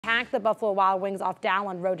Packed the Buffalo Wild Wings off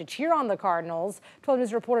Dowlen Road to cheer on the Cardinals. 12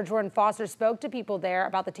 News reporter Jordan Foster spoke to people there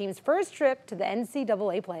about the team's first trip to the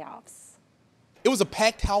NCAA playoffs. It was a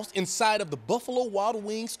packed house inside of the Buffalo Wild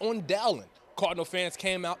Wings on Dowlen. Cardinal fans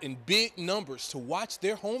came out in big numbers to watch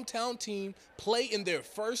their hometown team play in their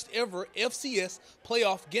first ever FCS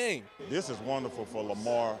playoff game. This is wonderful for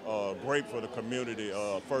Lamar, great for the community.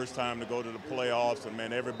 First time to go to the playoffs, and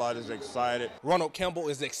man, everybody's excited. Ronald Campbell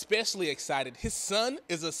is especially excited. His son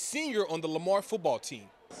is a senior on the Lamar football team.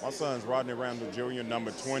 My son's Rodney Randall Jr.,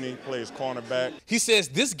 number 20, plays cornerback. He says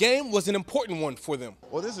this game was an important one for them.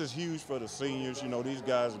 Well, this is huge for the seniors. You know, these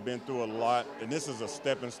guys have been through a lot, and this is a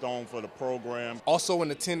stepping stone for the program. Also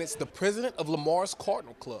in attendance, the president of Lamar's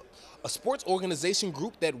Cardinal Club, a sports organization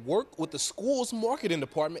group that worked with the school's marketing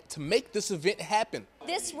department to make this event happen.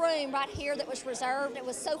 This room right here that was reserved, it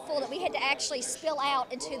was so full that we had to actually spill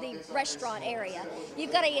out into the restaurant area.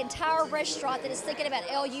 You've got an entire restaurant that is thinking about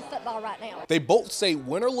LU football right now. They both say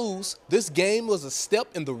win or lose, this game was a step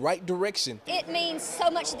in the right direction. It means so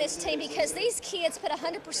much to this team because these kids put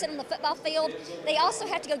 100% on the football field. They also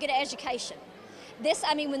have to go get an education.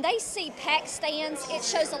 When they see packed stands, it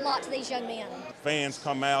shows a lot to these young men. Fans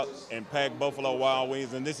come out and pack Buffalo Wild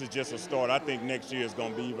Wings, and this is just a start. I think next year is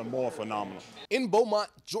going to be even more phenomenal. In Beaumont,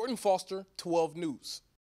 Jordan Foster, 12 News.